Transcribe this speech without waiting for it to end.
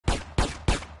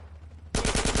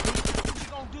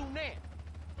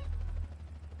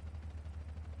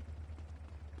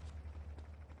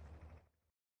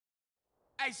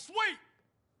Hey, Sweet!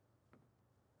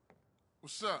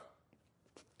 What's up?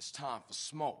 It's time for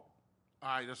smoke. All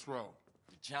right, let's roll.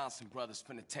 The Johnson brothers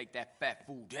finna take that fat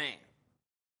fool down.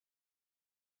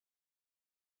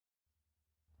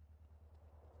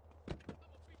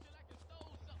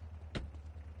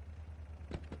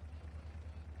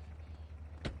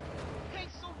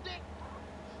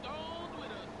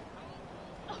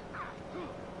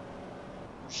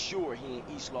 Sure he in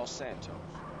East Los Santos?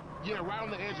 Yeah, right on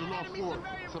the edge of North Florida.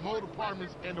 Some old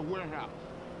apartments and a warehouse.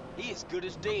 He as good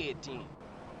as dead, then.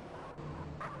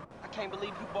 I can't believe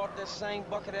you bought that same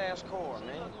bucket-ass car,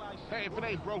 man. Hey, if it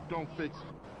ain't broke, don't fix it.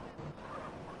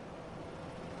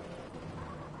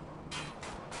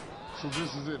 So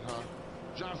this is it, huh?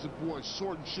 Johnson boys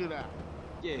sorting shit out.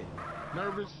 Yeah.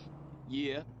 Nervous?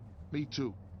 Yeah. Me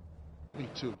too. Me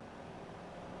too.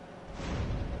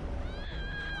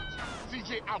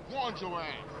 CJ, I warned your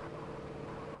ass.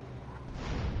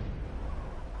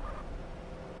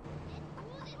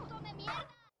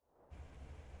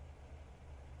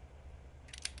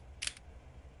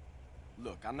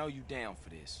 Look, I know you down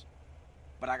for this,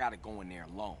 but I gotta go in there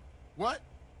alone. What?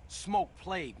 Smoke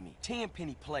played me.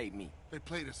 Tenpenny played me. They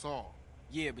played us all.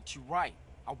 Yeah, but you're right.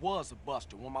 I was a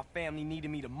buster when my family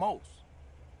needed me the most.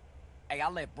 Hey, I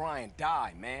let Brian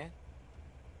die, man.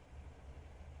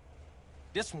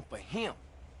 This one for him.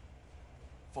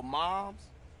 For Moms.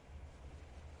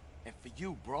 And for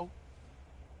you, bro.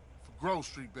 For Grove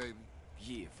Street, baby.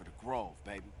 Yeah, for the Grove,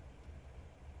 baby.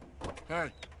 Hey.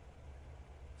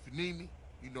 If you need me,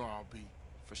 you know I'll be.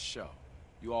 For sure.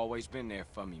 You always been there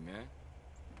for me, man.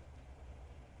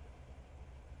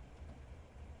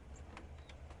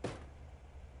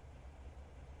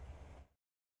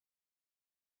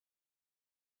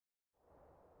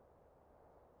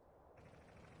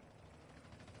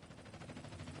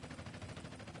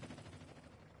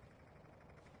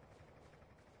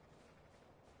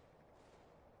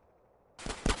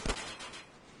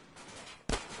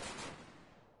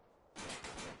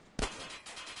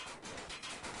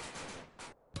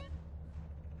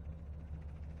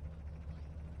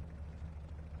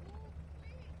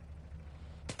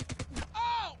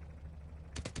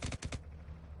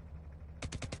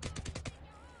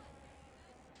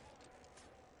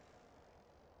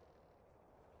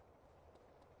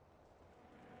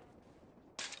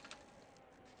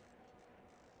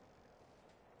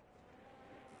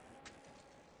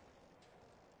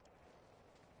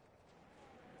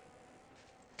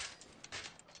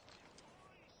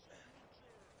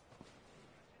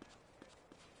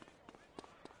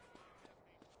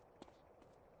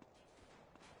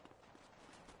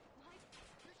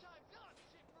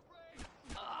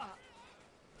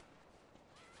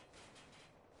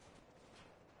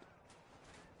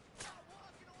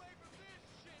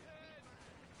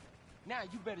 Now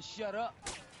you better shut up.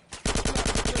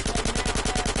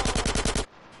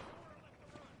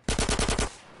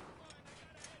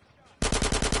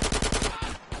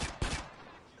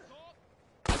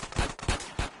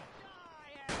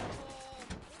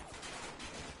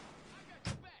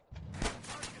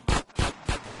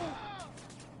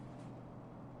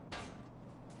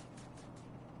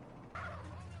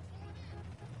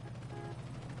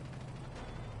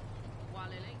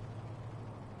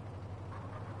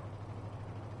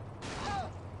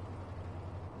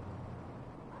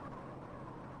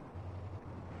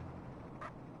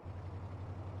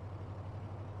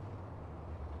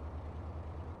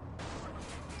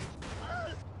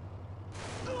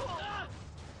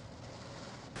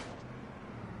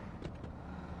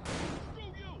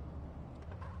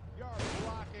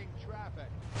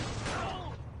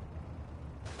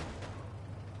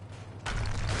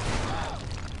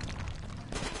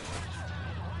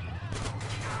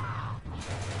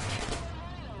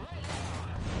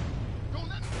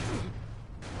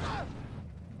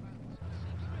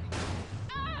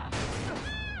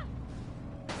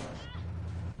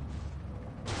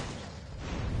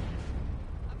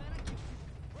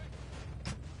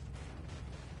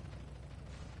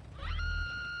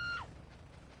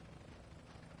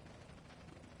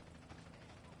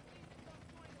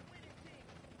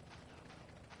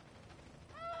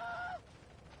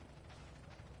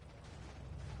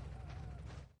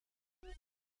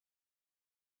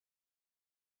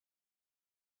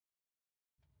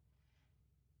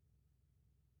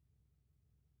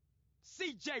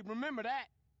 CJ, remember that?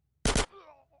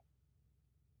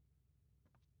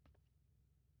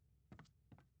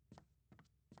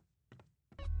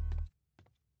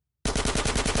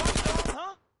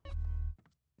 Huh?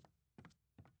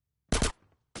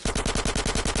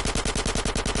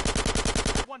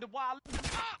 I wonder why.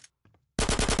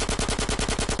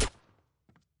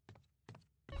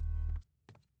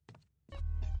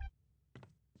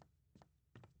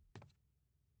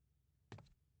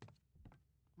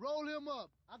 Roll him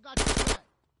up. I got your back.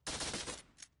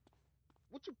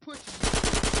 What you pushing?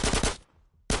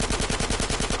 I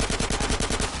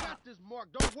got this, Mark.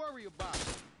 Don't worry about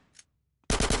it.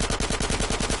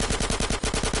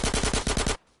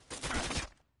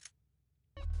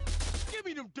 Give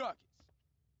me them ducats.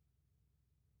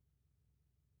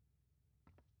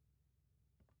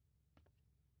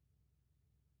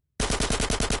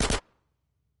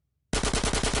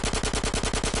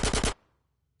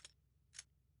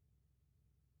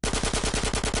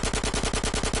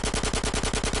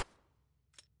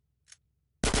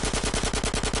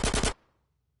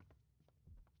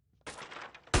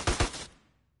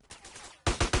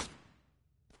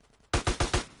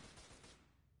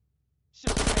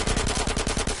 Shut your hand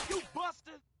off. You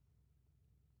buster!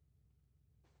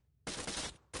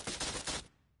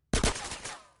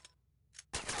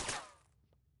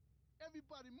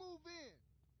 Everybody move in.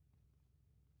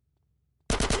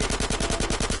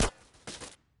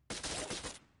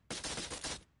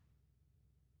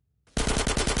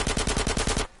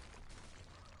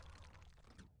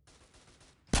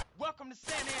 Welcome to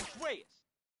San Andreas.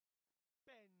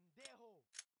 Pendejo.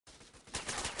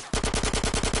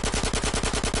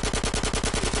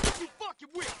 You fucking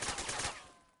with?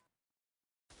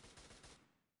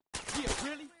 Yeah,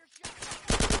 really?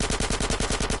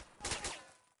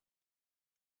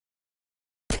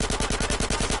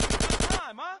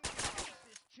 Time, huh?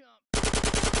 This chump.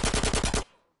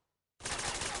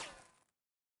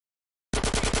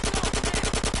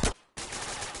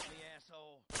 The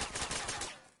asshole.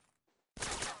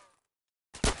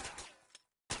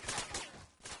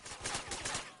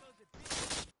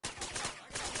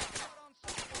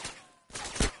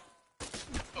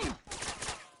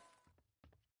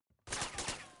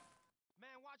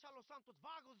 Man, watch how los santos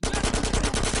vagos.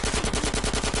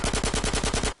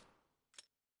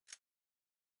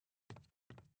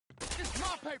 It's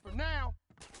my paper now.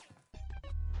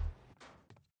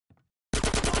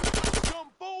 Dumb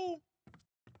fool.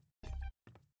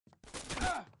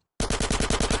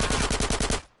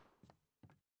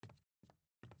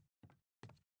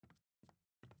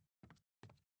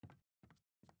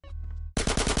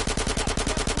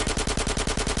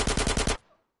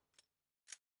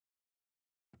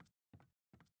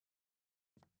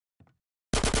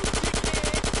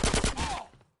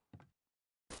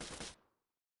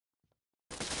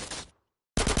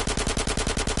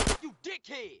 You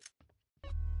dickhead!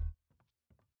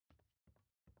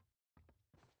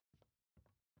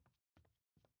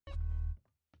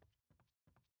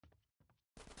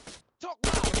 Talk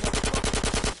loud, motherfucker!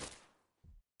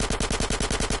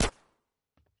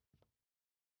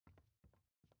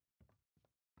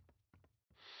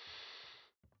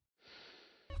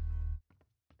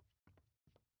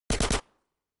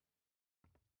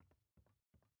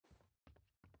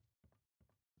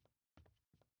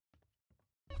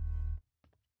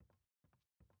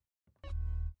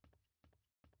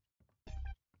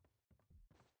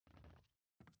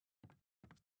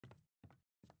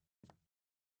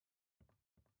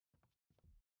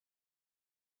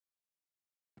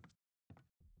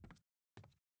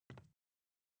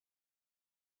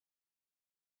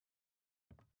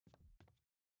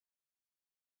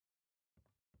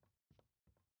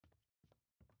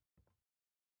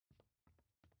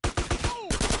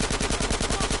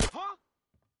 Huh?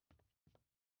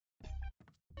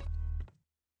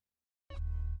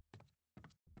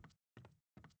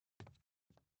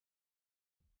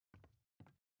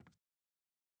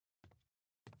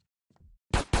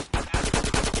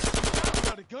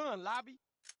 Another gun, Lobby.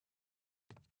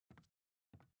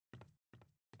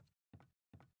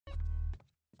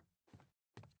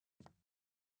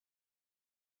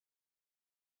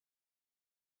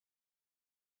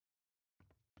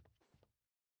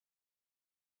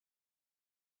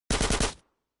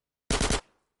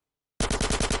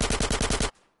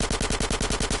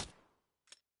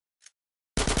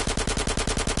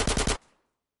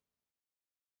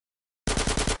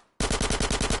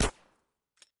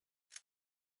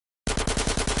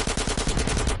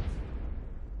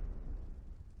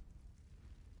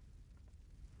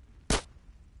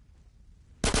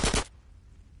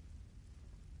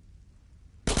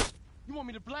 You want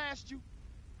me to blast you?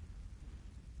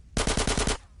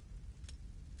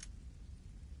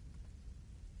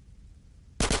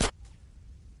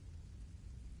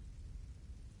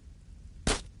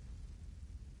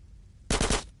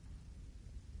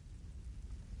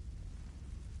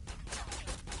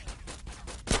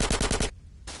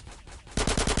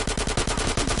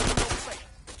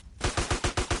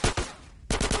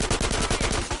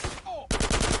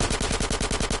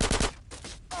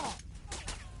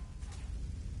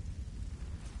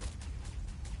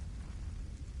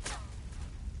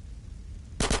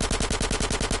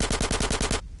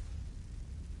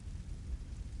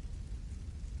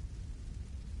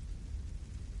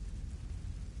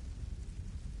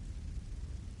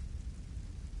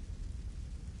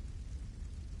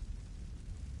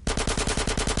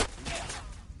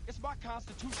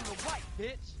 constitutional right,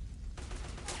 bitch.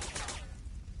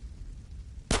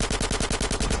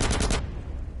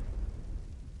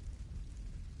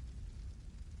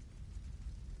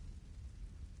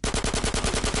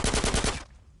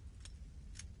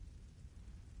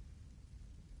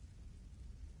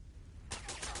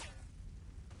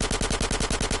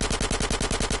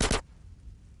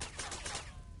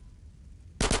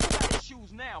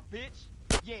 Now, bitch.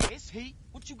 Yeah, it's heat.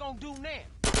 What you gonna do now?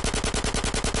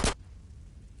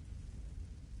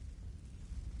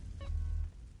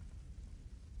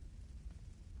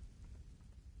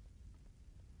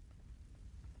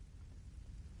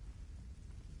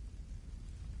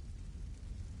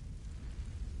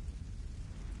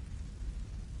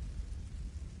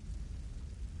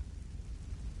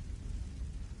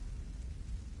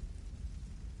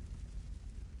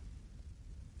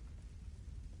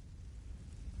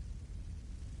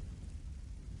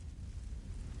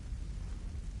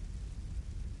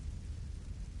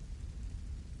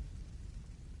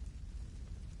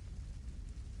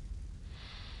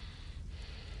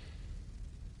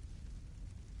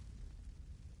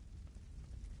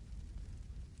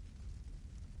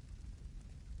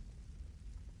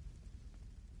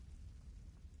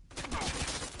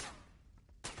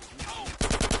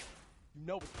 You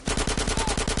know it.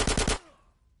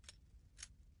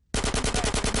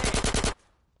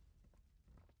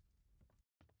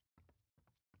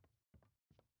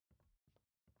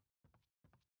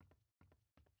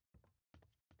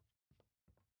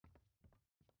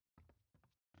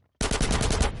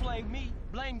 Don't blame me,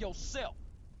 blame yourself.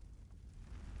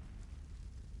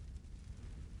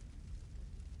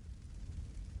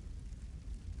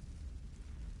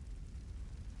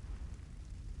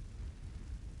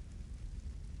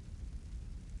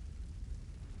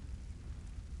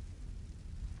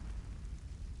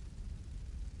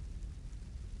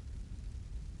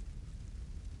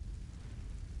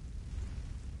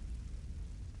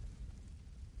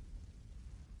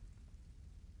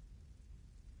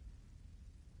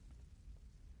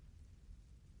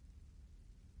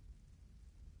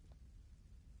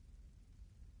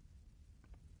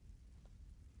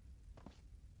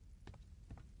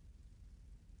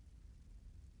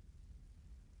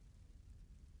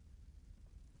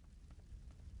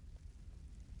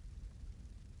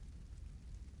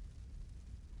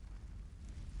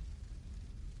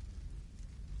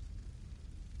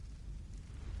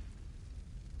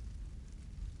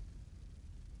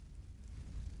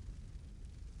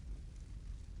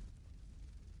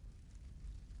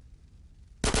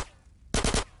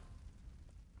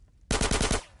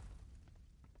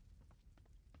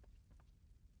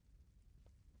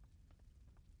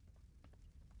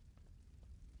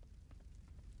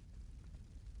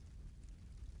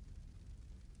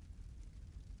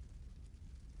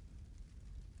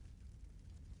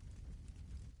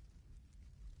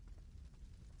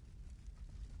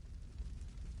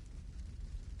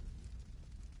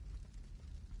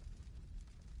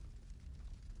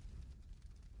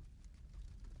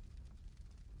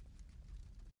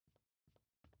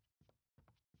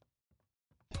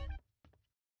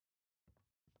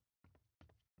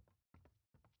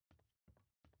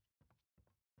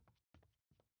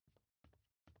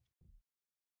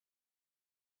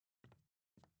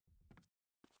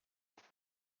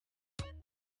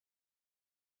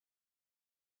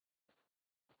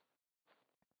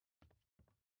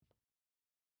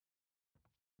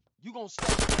 You gonna stay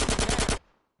clean now.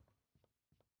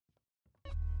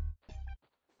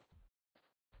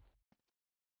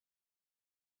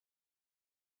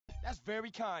 That's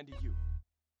very kind of you.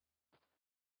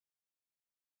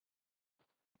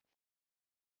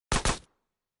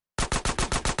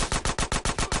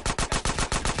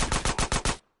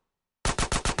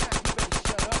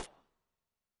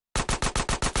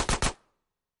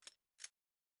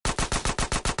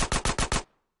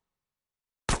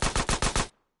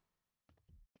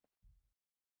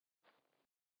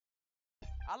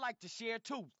 I like to share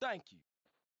too, thank you.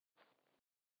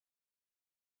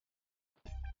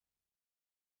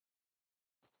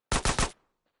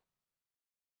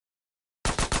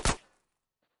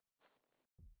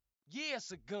 Yeah,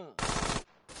 it's a gun.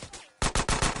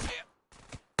 Yeah.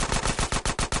 I'm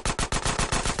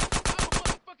a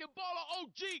motherfucking baller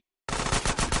OG.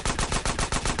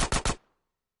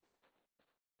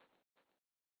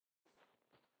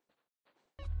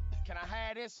 Can I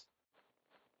have this?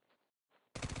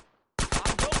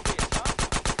 I'm your bitch, huh?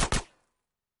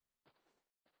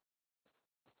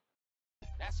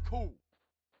 That's cool.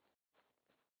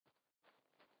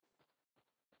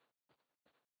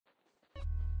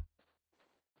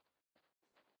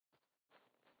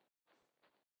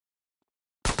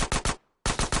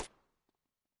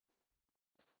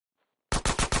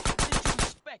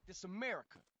 this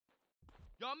America.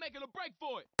 Y'all making a break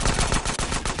for it.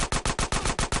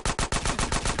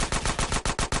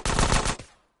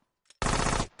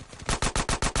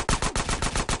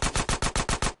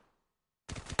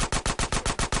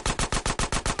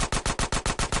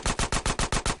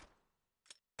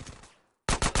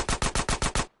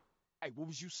 Hey, what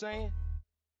was you saying?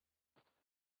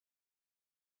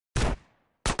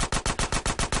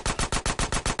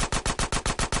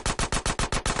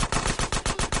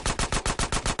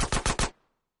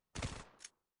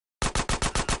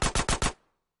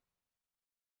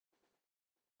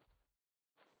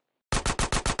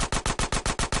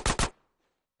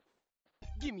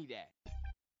 Give me that.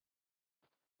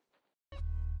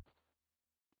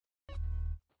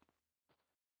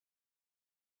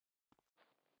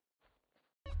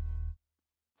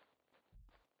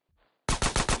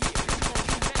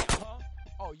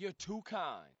 Oh, you're too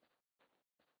kind.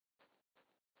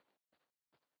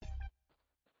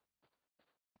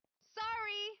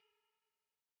 Sorry.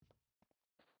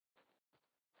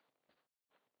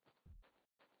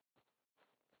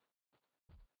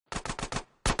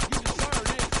 You deserve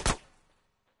this.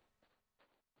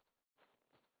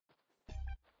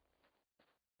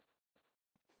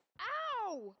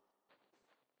 Ow!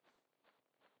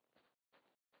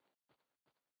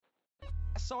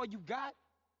 That's all you got?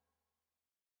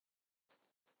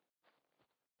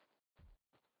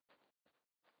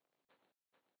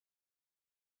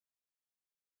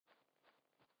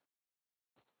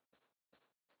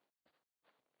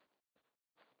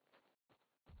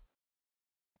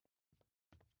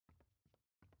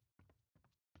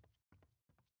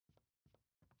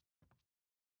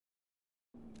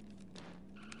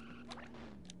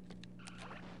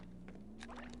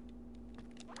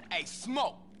 Hey,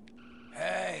 Smoke!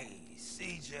 Hey,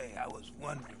 CJ, I was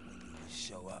wondering when you would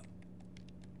show up.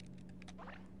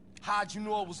 How'd you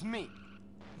know it was me?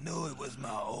 Knew it was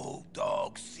my old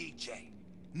dog, CJ.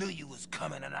 Knew you was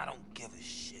coming and I don't give a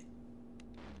shit.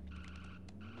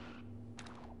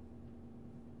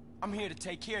 I'm here to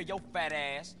take care of your fat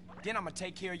ass. Then I'm gonna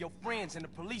take care of your friends in the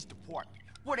police department.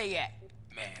 Where they at?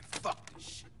 Man, fuck this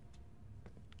shit.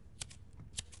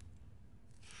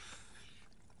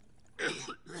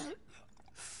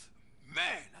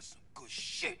 Man, that's some good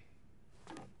shit.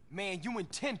 Man, you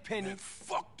and Tenpenny. Man,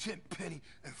 fuck Tenpenny,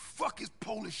 and fuck his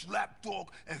Polish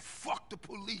lapdog, and fuck the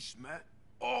police, man.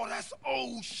 Oh, that's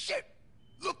old shit.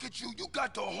 Look at you, you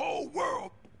got the whole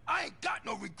world. I ain't got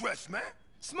no regrets, man.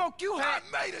 Smoke, you had...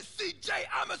 I made it, CJ.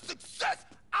 I'm a success.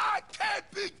 I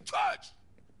can't be touched.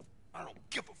 I don't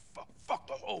give a fuck. Fuck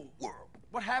the whole world.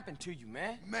 What happened to you,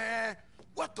 man? Man,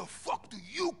 what the fuck do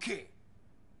you care?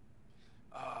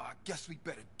 I guess we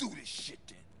better do this shit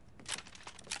then.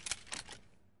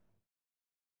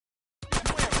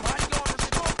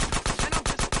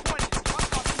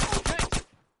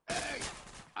 Hey,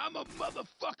 I'm a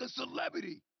motherfucking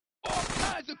celebrity. All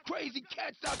kinds of crazy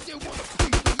cats out there want a piece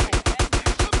of me.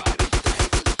 Somebody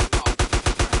save the Smoke.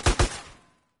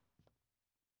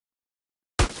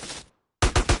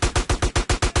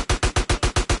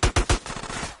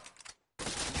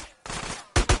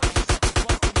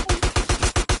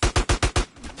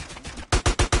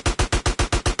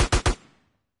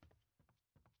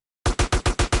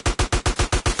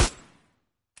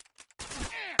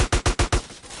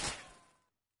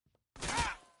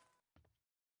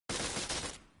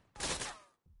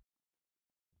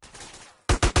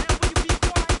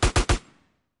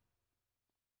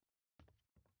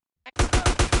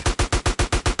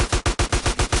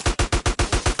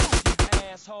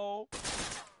 Asshole.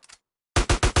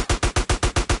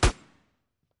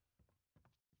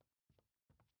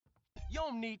 You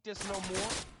don't need this no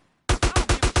more. I don't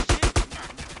give a shit.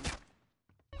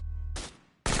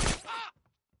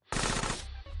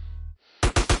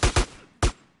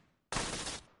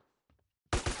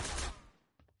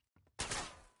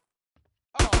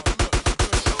 Oh, look.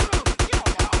 Get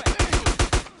off my face.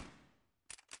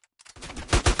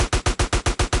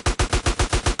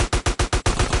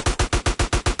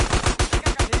 Think I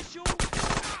got issue?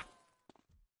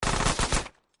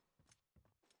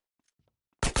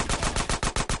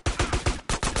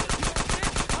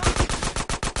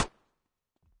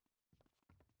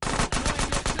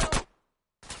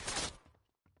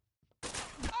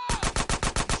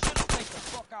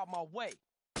 Out my way.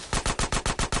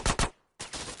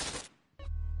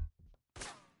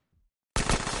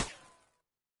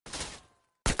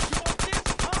 You want this,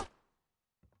 huh?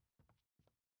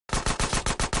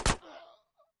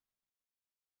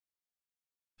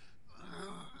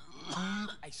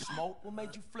 Hey, Smoke, what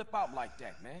made you flip out like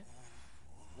that, man?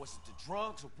 Was it the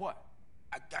drugs or what?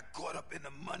 I got caught up in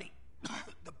the money.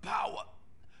 The power.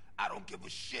 I don't give a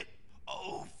shit.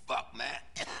 Oh, fuck, man.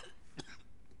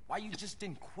 Why you just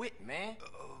didn't quit, man?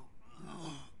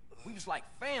 We was like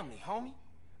family, homie.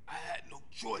 I had no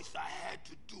choice. I had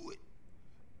to do it.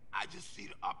 I just see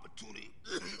the opportunity.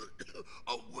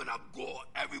 Oh, when I'm gone,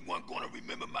 everyone gonna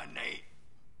remember my name.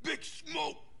 Big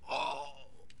Smoke. Oh.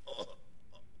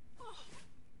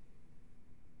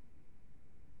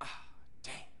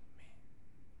 Damn, man.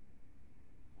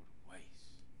 What a waste.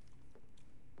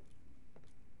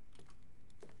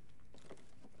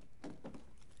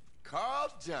 Carl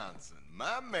Johnson,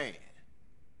 my man.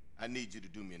 I need you to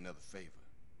do me another favor.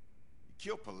 You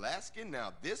killed Pulaski,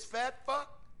 now this fat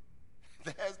fuck?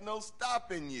 There's no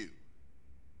stopping you.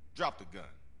 Drop the gun.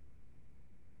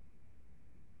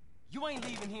 You ain't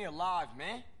leaving here alive,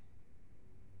 man.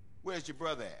 Where's your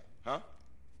brother at, huh?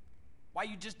 Why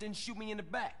you just didn't shoot me in the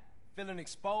back? Feeling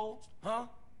exposed, huh?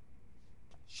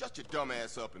 Shut your dumb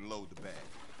ass up and load the bag.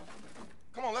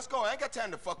 Come on, let's go. I ain't got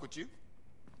time to fuck with you.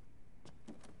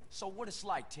 So what it's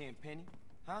like, Tenpenny,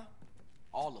 huh?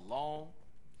 All alone?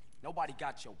 Nobody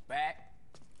got your back?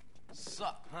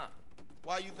 Suck, huh?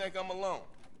 Why you think I'm alone?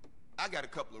 I got a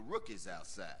couple of rookies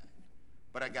outside.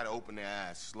 But I gotta open their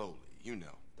eyes slowly, you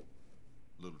know.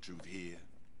 Little truth here,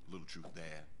 little truth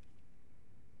there.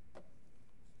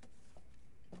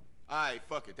 All right,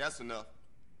 fuck it, that's enough.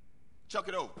 Chuck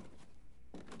it over.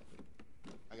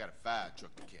 I got a fire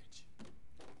truck to catch.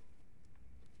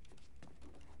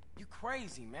 You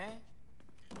crazy, man.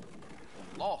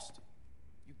 Lost it.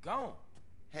 You gone.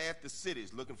 Half the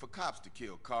city's looking for cops to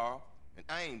kill, Carl. And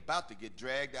I ain't about to get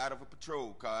dragged out of a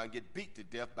patrol car and get beat to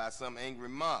death by some angry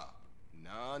mob.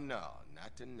 No,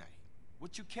 not tonight.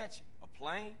 What you catching? A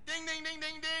plane? Ding, ding, ding,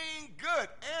 ding, ding! Good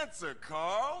answer,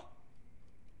 Carl!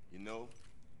 You know,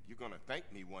 you're gonna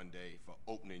thank me one day for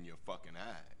opening your fucking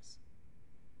eyes.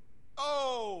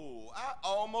 Oh, I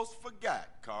almost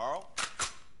forgot, Carl.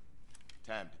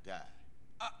 Time to die.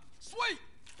 Sweet!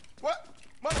 What?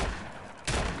 Mother...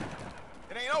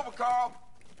 It ain't over, Carl.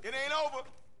 It ain't over.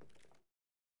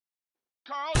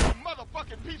 Carl, you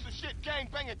motherfucking piece of shit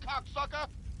gang-banging cocksucker!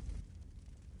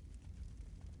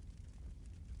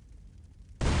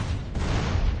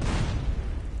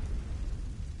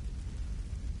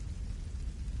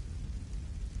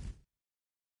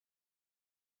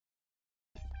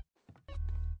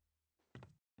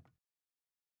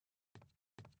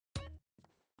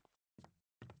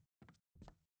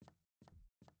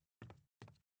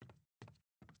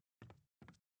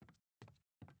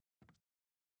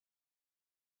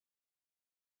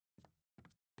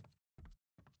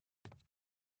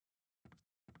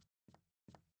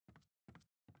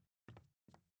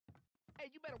 Hey,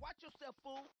 you better watch yourself,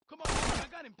 fool. Come on, I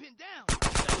got him pinned down.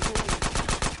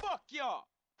 Fuck y'all!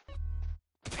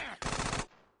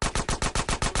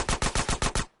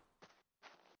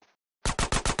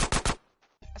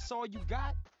 That's all you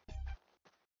got?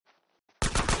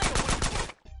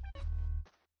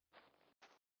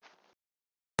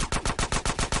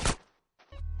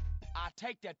 I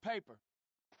take that paper.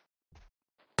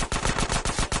 You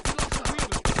lost the wheel.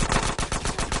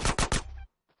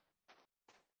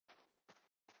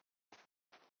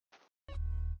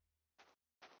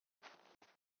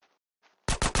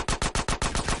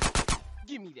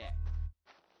 Give me that.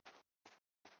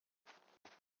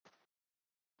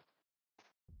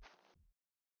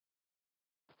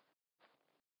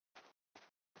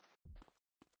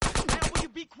 Now will you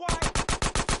be quiet?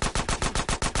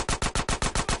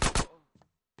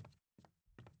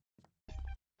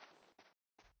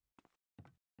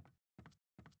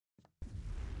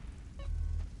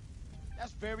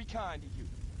 That's very kind of you.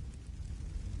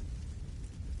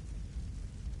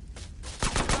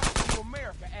 Welcome to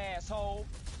America, asshole.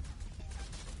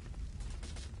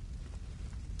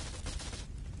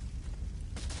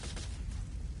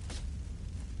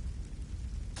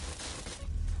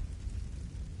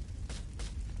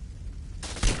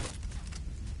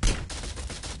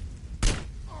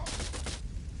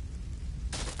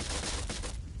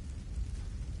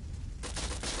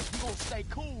 You gonna stay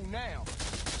cool now.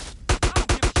 I don't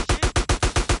give a shit.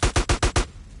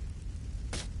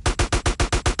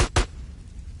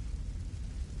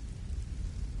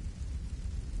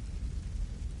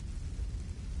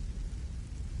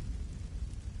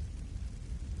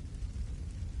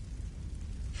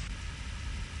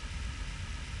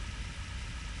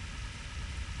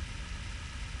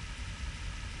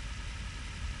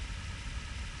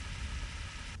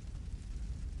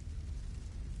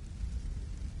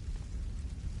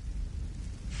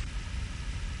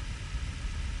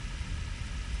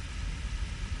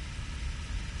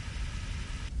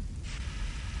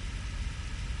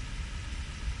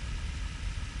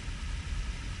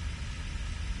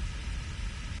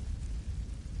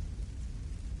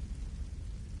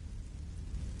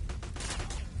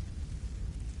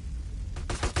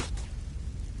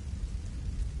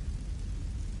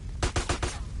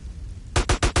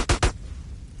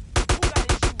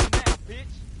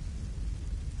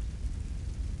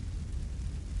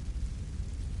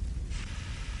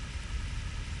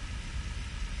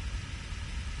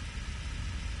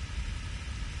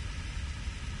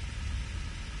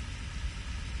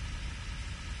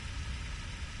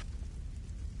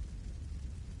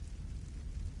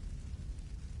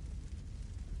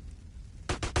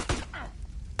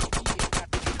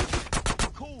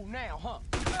 now, huh?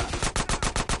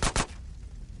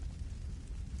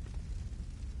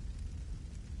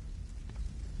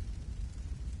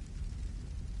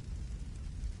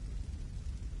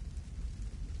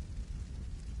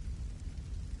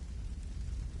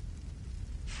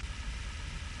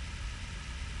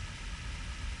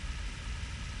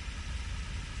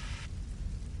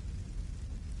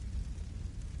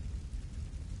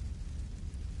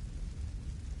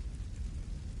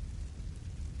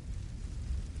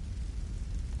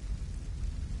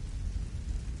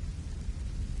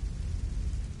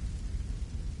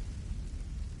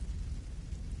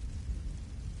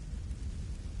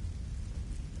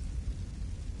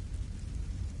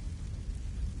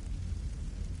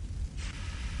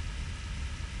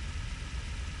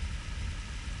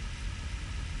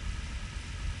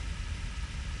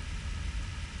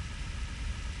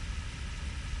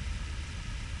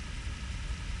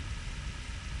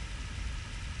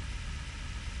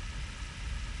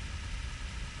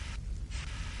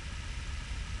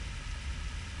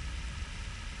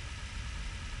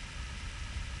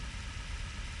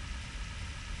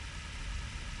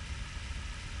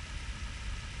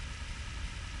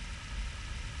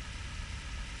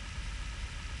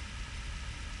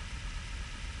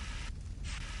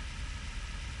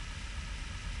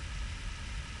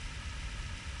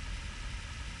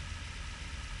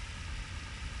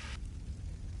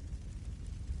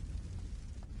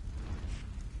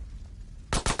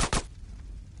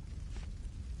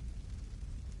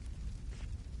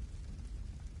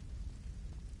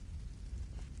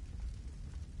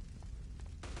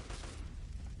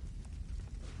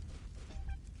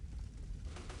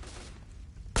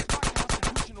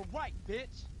 Constitutional right,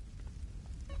 bitch.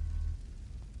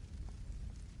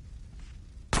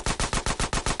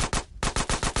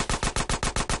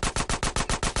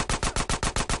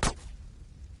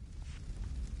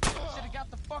 Should've got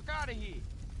the fuck out of here.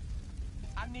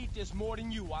 I need this more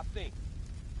than you, I think.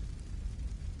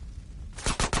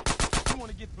 You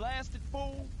wanna get blasted,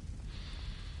 fool?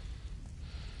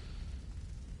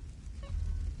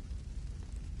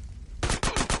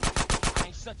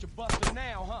 Ain't such a buster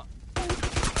now, huh?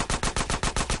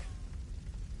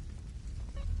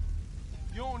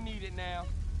 You don't need it now.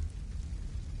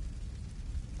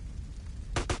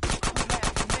 Who's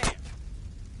laughing there?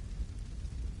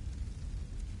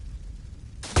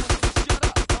 You wanna just shut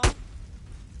up, huh?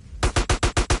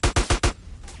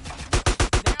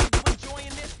 Now you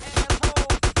enjoying this,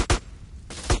 asshole?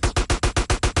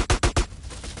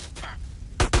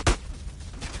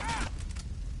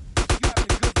 You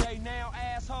having a good day now,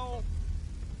 asshole?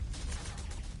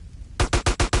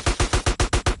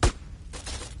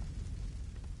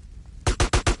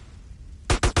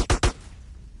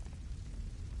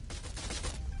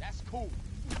 That's cool.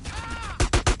 Ah!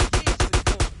 Yes, it's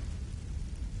done.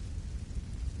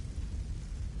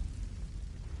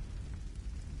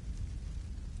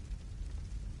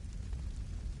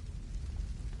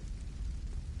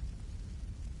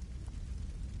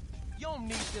 You don't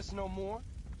need this no more.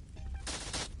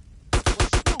 Well,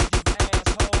 screw you,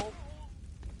 asshole.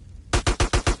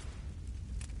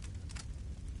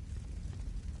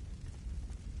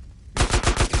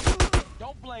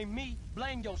 Don't blame me,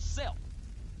 blame yourself.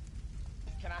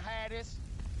 Can I have this?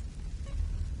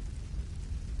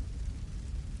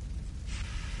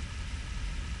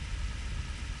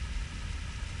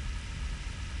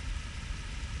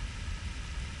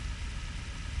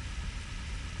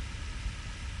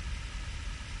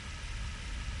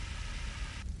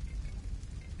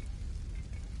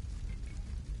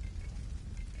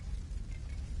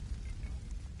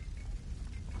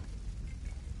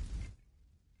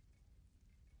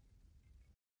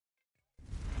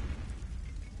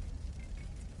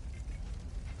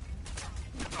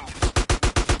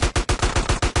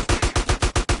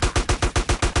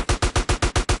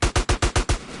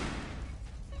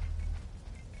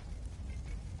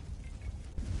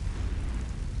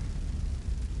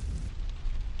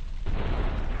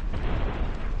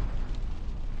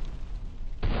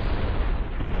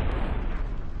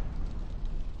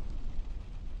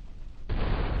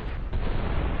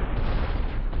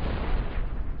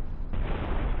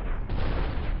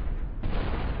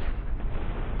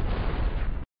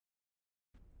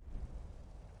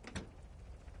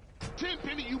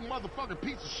 Tenpenny, you motherfucking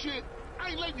piece of shit. I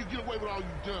ain't letting you get away with all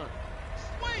you've done.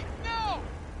 Wait, no!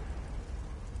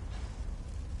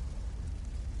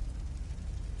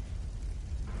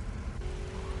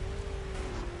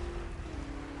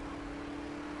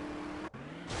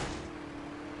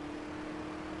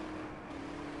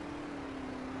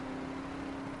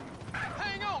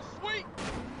 Hang on, sweet!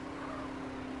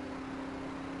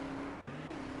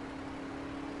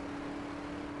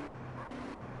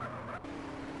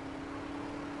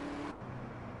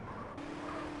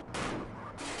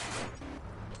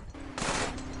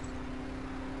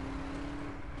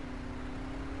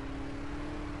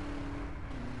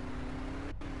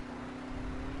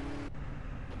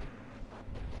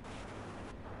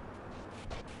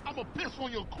 I'ma piss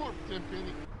on your corpse,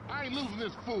 Tenpenny. I ain't losing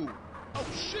this fool. Oh,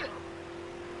 shit!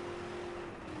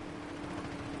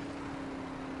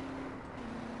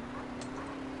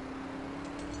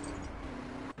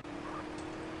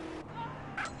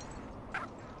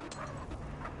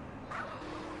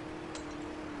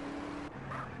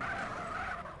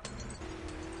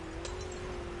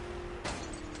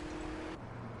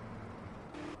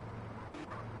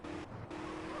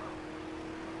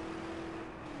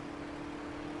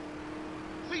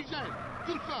 CJ,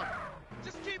 do something.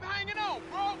 Just keep hanging on,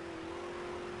 bro.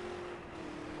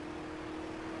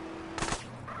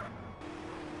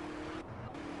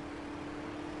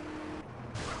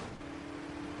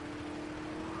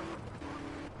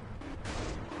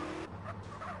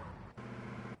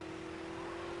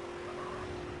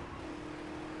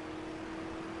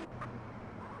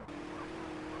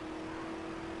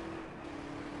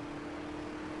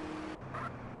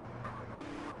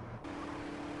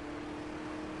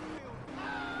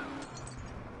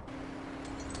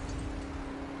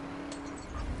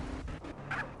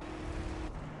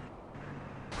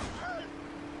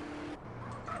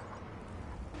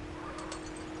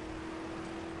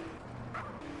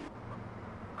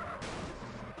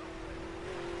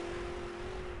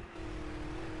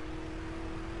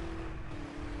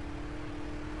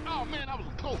 Oh man, that was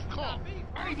a close call.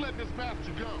 I ain't letting this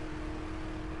bastard go.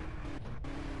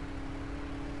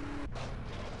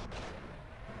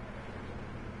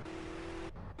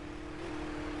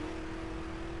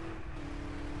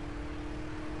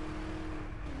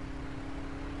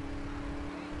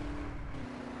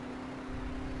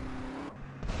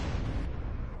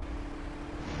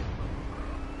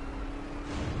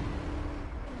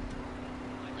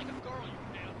 Like a girl, you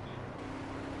damn fool.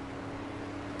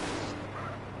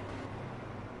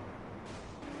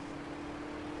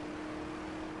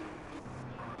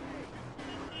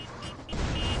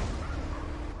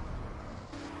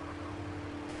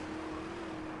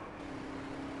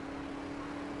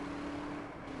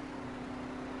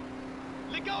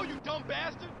 Let go, you dumb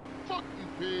bastard! Fuck you,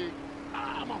 pig.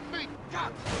 Ah, my feet.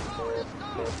 God, let's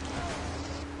go!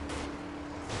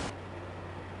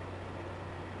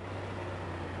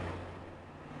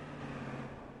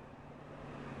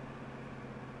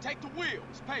 Take the wheel.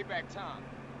 It's payback time.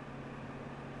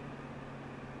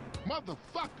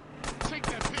 Motherfucker, take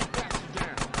that pig bastard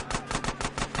down.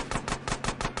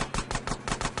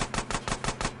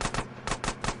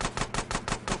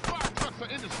 The fire trucks are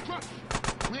indestructible.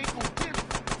 We ain't gonna get it.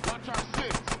 Watch our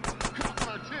six. Cock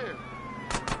our tail.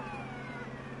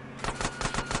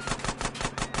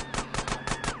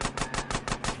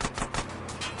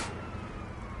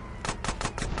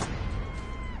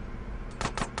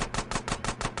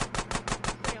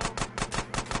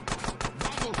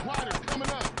 Those riders coming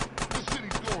up. This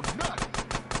city's going nuts.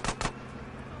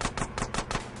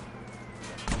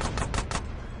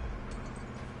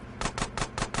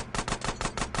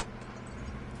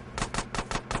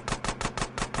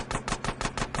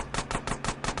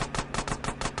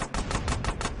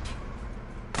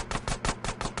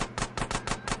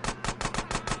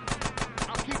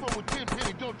 I'll keep up with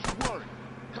Tenpenny, don't you worry.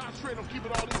 Concentrate on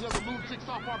keeping all these other lunatics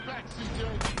off our backs, CJ.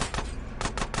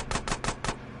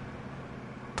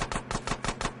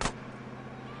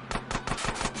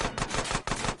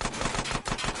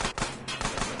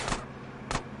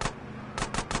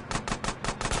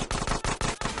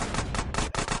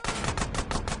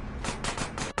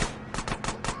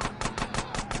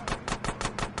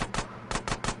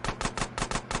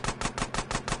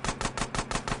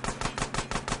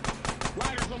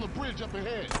 Riders on the bridge up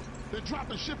ahead. They're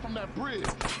dropping shit from that bridge.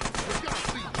 Look out,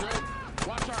 CJ.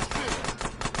 Watch our six.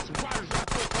 Some riders out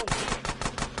there close.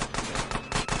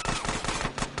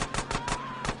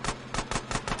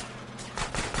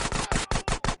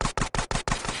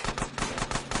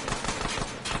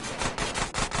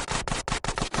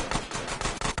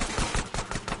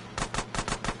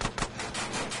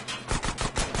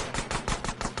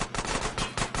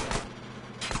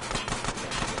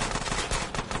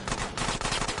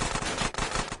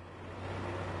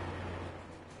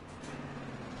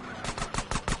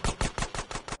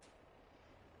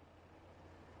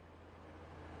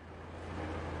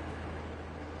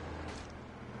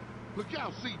 Look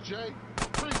out, CJ.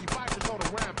 Crazy bikers on a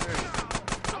rampage.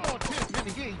 I'm on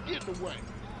Tenpenny, he ain't getting away.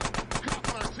 Cop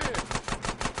on our tail.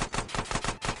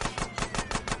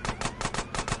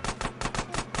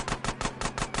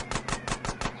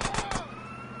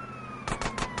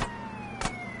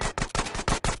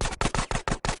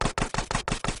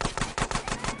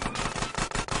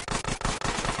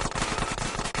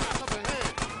 Cops up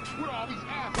ahead. Where all these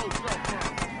assholes come from?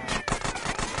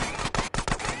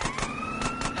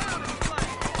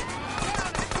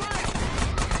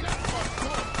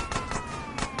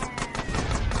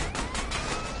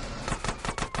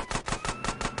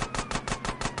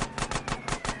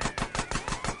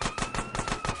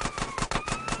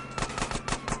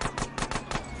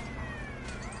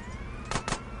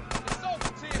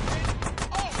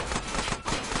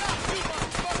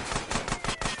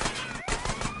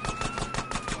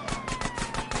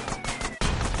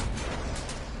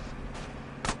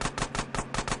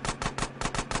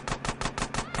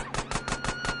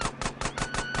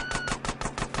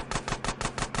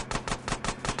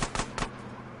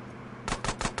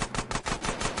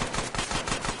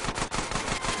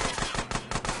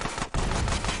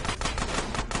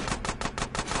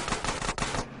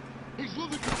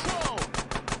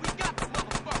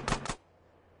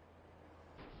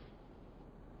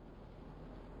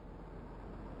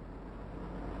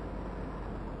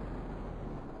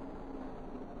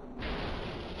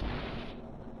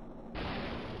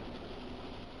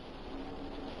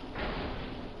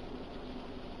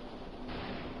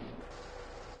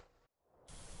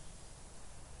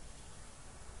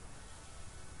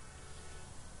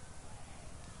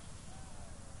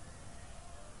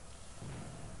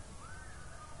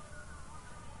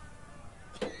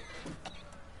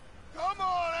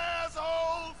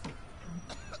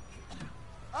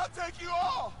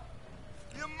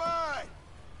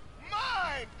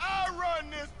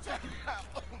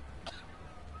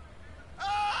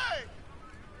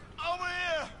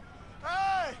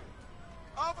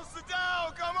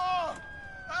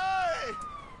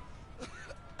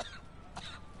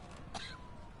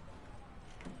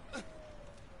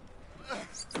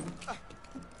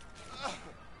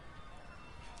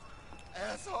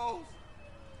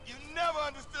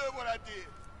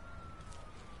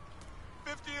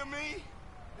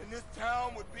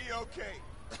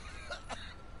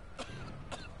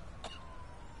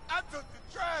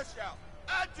 trash out.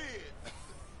 I did.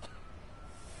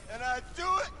 And I do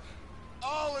it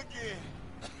all again.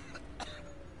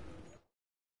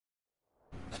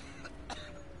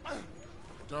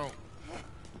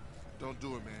 Don't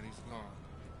do it, man. He's gone.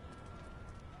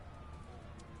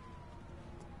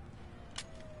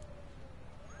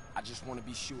 I just want to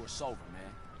be sure it's over,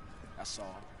 man. That's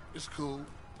all. It's cool.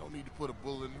 Don't need to put a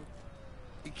bullet in him.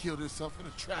 He killed himself in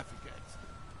a traffic accident.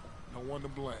 No one to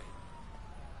blame.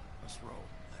 Let's roll.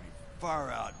 I mean,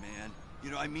 far out, man. You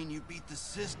know, I mean, you beat the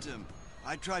system.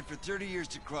 I tried for 30 years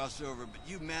to cross over, but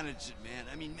you managed it, man.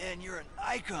 I mean, man, you're an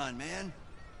icon, man.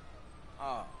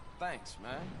 Oh, thanks,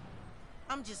 man.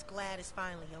 I'm just glad it's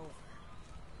finally over.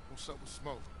 What's up with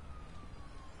Smoke?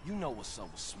 You know what's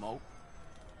up with Smoke.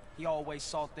 He always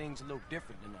saw things a little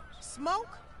different than us.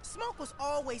 Smoke? Smoke was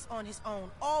always on his own,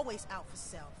 always out for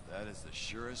self. That is the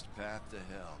surest path to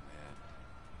hell, man.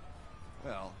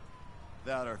 Well,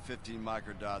 without our 15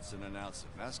 microdots and an ounce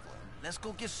of mescaline, let's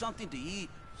go get something to eat.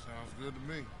 Sounds good to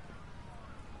me.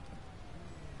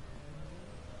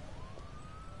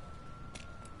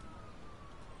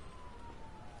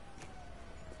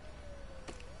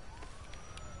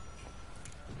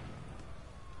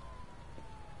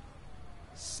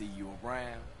 See you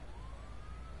around,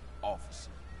 officer.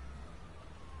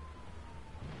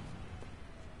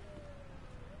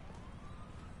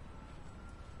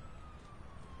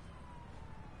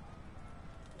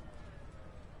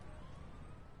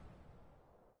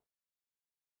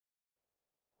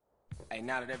 Hey,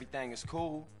 now that everything is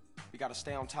cool, we gotta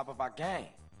stay on top of our game.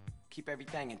 Keep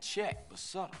everything in check, but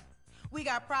subtle. We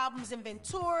got problems in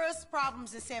Venturas,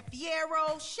 problems in San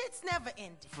Fierro. Shit's never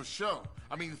ending. For sure.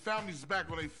 I mean, the family's back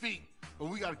on their feet, but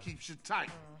we gotta keep shit tight.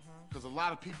 Because a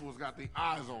lot of people has got their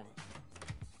eyes on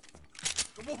us.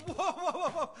 Whoa, whoa, whoa, whoa,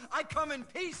 whoa. I come in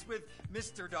peace with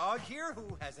Mr. Dog here,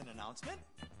 who has an announcement.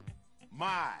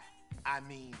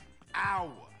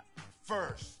 Our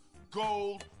first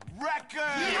gold record!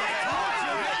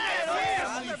 Yeah,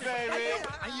 baby!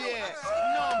 Yeah, you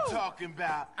know what I'm talking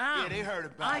about. Yeah, they heard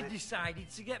about it. I decided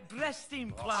to get breast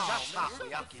implants.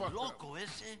 Loco,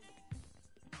 ese.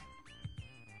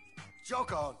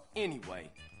 Joke on. Anyway,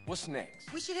 what's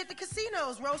next? We should hit the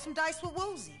casinos, roll some dice with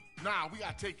Woozie. Nah, we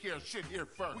gotta take care of shit here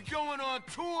first. We going on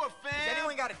tour, fam! Has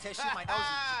anyone got a tissue? My nose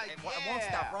is, it won't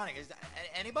stop running. Is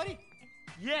anybody?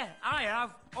 Yeah, I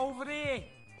have. Over there.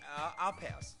 I'll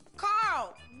pass.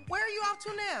 Carl, where are you off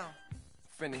to now?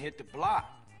 Finna hit the block.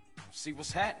 See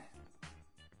what's happening.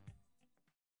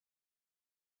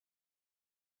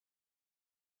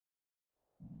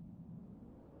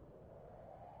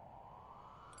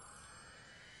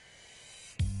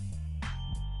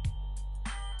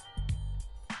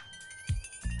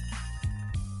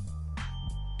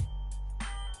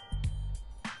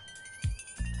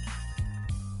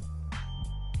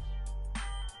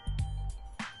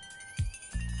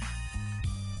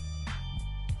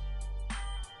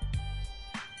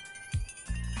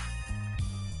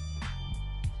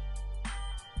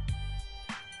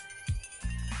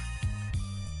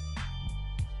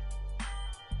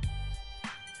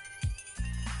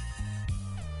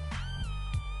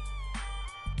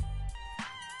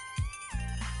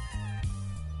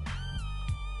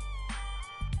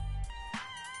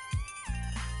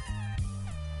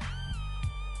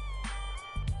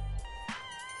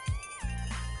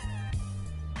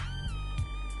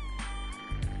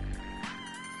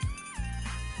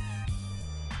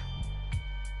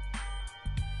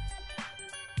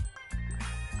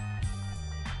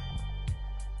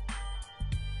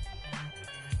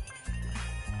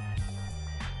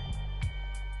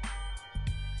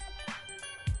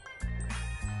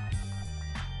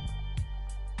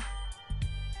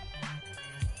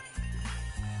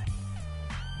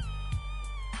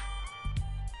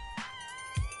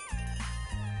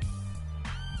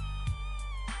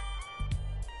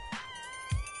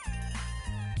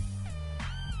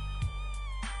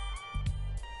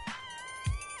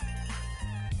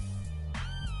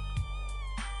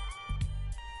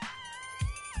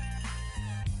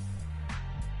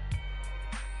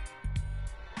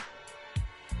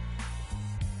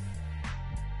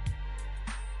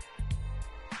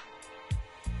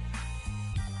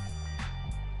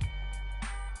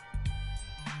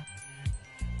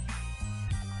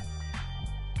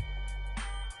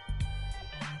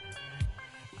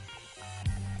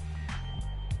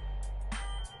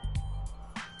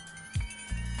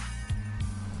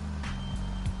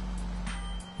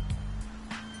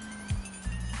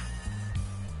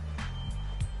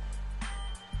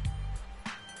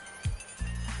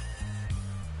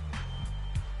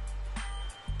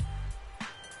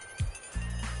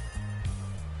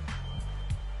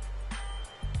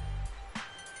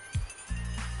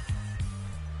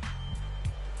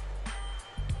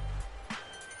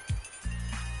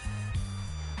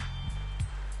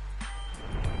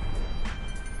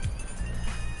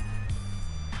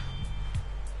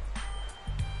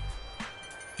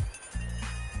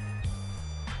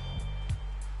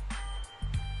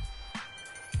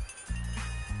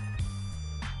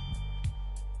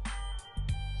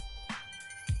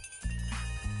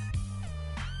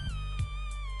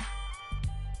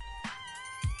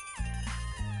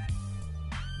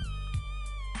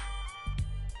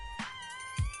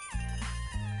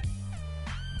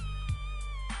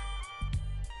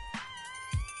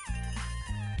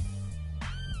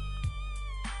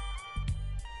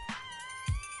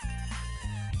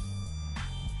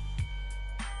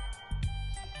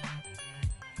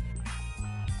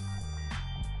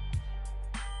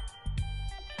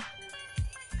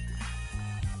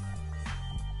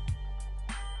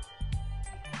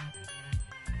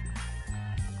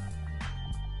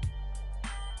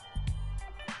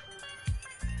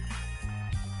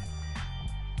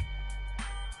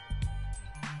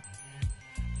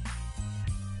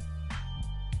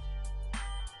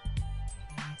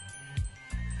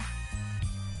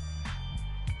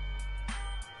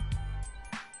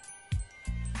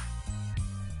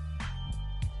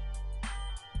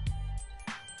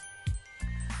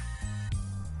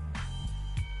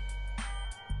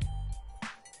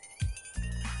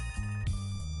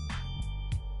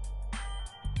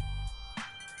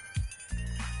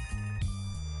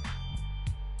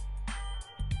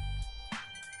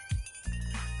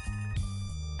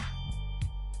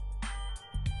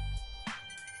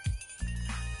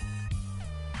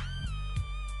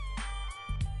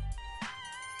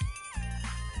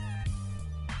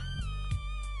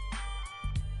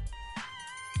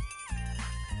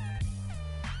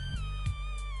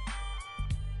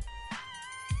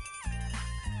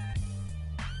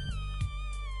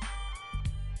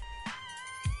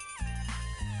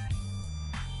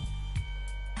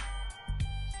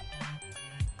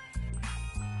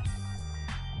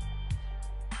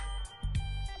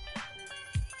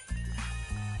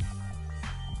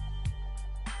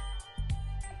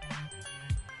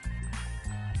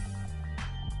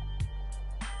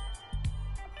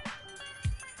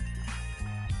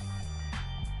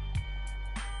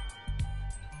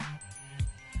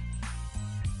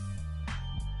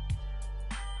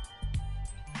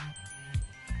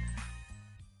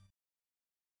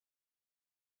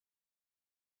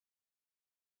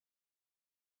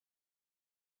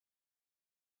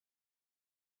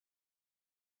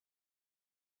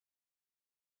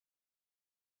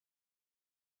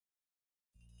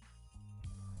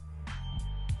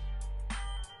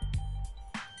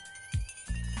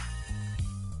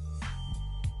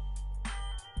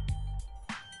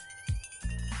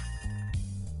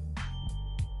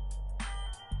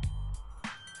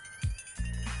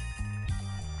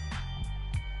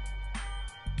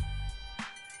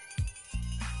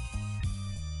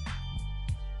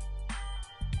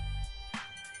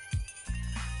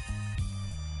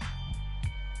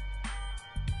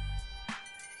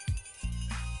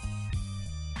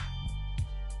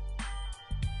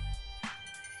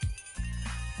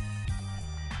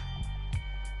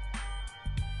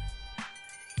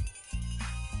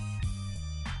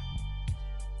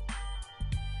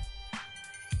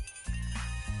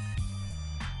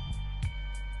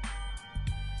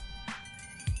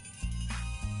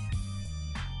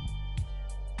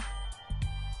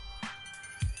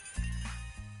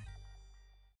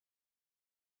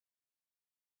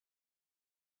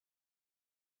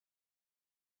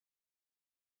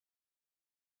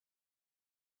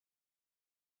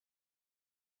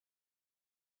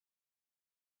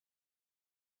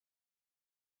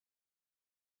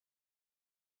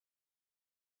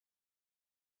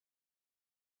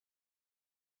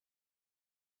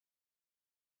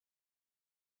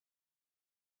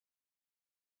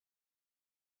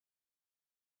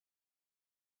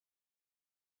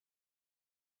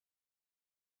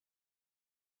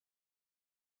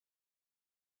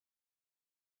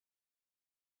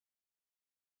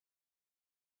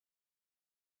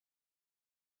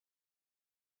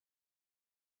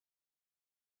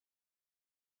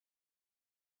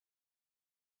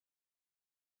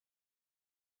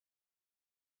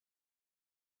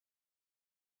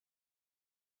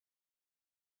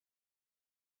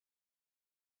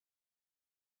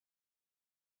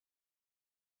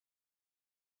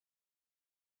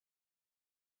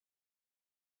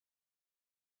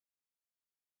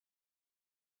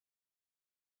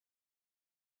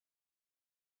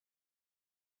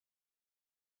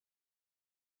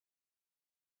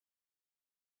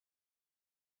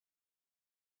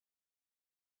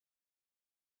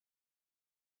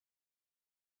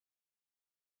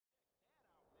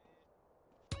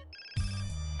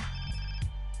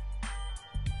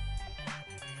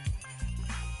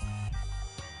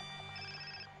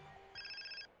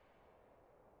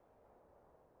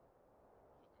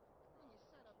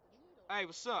 Hey,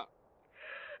 what's up?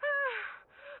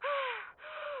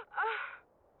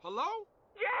 Hello?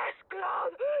 Yes,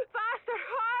 Claude! Faster,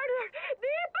 harder,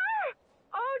 deeper!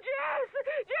 Oh, Jess!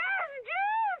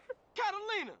 Jess!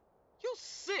 Catalina, you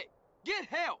sick. Get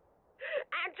help.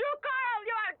 And you, Carl,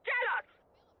 you are jealous!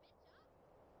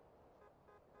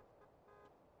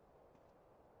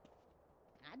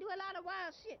 I do a lot of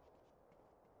wild shit.